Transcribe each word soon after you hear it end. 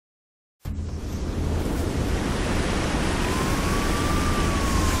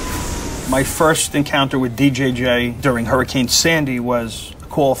My first encounter with DJJ during Hurricane Sandy was a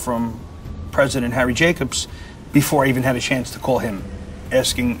call from President Harry Jacobs before I even had a chance to call him,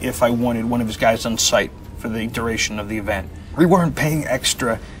 asking if I wanted one of his guys on site for the duration of the event. We weren't paying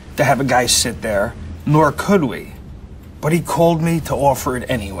extra to have a guy sit there, nor could we. But he called me to offer it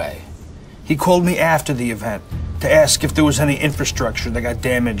anyway. He called me after the event to ask if there was any infrastructure that got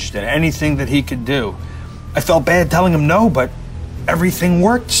damaged and anything that he could do. I felt bad telling him no, but everything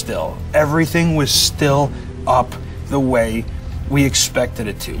worked still. Everything was still up the way we expected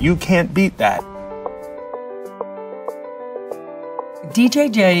it to. You can't beat that.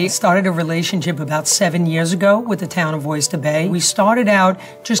 DJJ started a relationship about 7 years ago with the town of Oyster Bay. We started out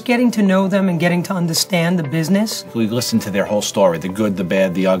just getting to know them and getting to understand the business. We listened to their whole story, the good, the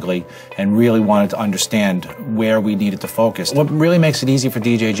bad, the ugly, and really wanted to understand where we needed to focus. What really makes it easy for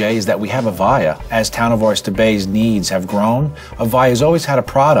DJJ is that we have Avaya. As town of Oyster Bay's needs have grown, Avaya has always had a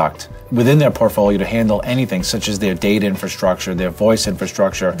product within their portfolio to handle anything, such as their data infrastructure, their voice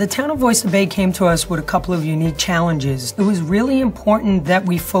infrastructure. The town of Oyster Bay came to us with a couple of unique challenges. It was really important that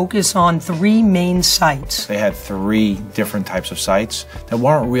we focus on 3 main sites. They had 3 different types of sites that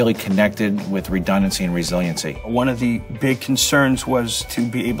weren't really connected with redundancy and resiliency. One of the big concerns was to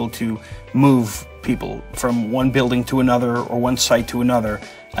be able to move people from one building to another or one site to another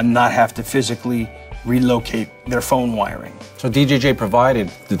and not have to physically relocate their phone wiring. So DJJ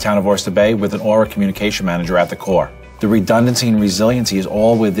provided the town of Oyster Bay with an Aura communication manager at the core. The redundancy and resiliency is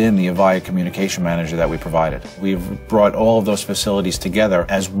all within the Avaya communication manager that we provided. We've brought all of those facilities together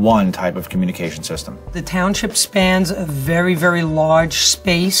as one type of communication system. The township spans a very, very large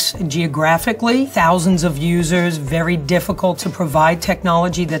space geographically, thousands of users, very difficult to provide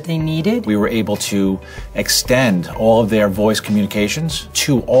technology that they needed. We were able to extend all of their voice communications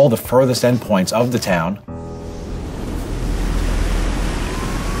to all the furthest endpoints of the town.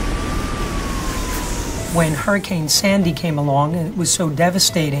 When Hurricane Sandy came along, and it was so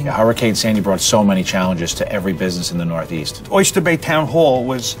devastating. Hurricane Sandy brought so many challenges to every business in the Northeast. Oyster Bay Town Hall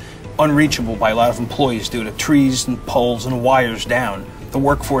was unreachable by a lot of employees due to trees and poles and wires down. The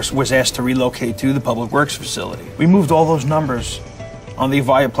workforce was asked to relocate to the Public Works facility. We moved all those numbers on the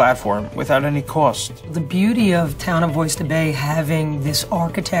Avaya platform without any cost. The beauty of town of Oyster Bay having this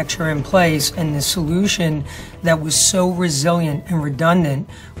architecture in place and the solution that was so resilient and redundant,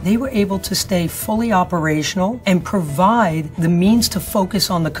 they were able to stay fully operational and provide the means to focus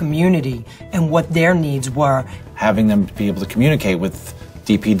on the community and what their needs were. Having them be able to communicate with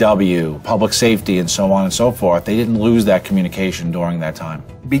DPW, public safety, and so on and so forth, they didn't lose that communication during that time.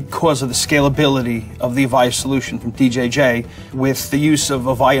 Because of the scalability of the Avaya solution from DJJ, with the use of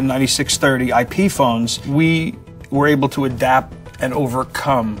Avaya 9630 IP phones, we were able to adapt and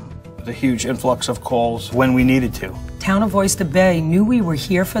overcome the huge influx of calls when we needed to. Town of Oyster Bay knew we were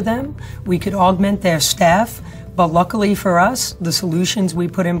here for them. We could augment their staff, but luckily for us, the solutions we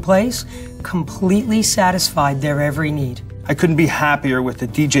put in place completely satisfied their every need. I couldn't be happier with the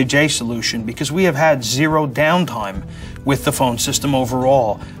DJJ solution because we have had 0 downtime with the phone system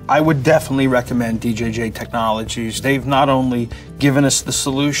overall. I would definitely recommend DJJ Technologies. They've not only given us the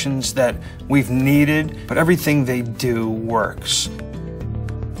solutions that we've needed, but everything they do works.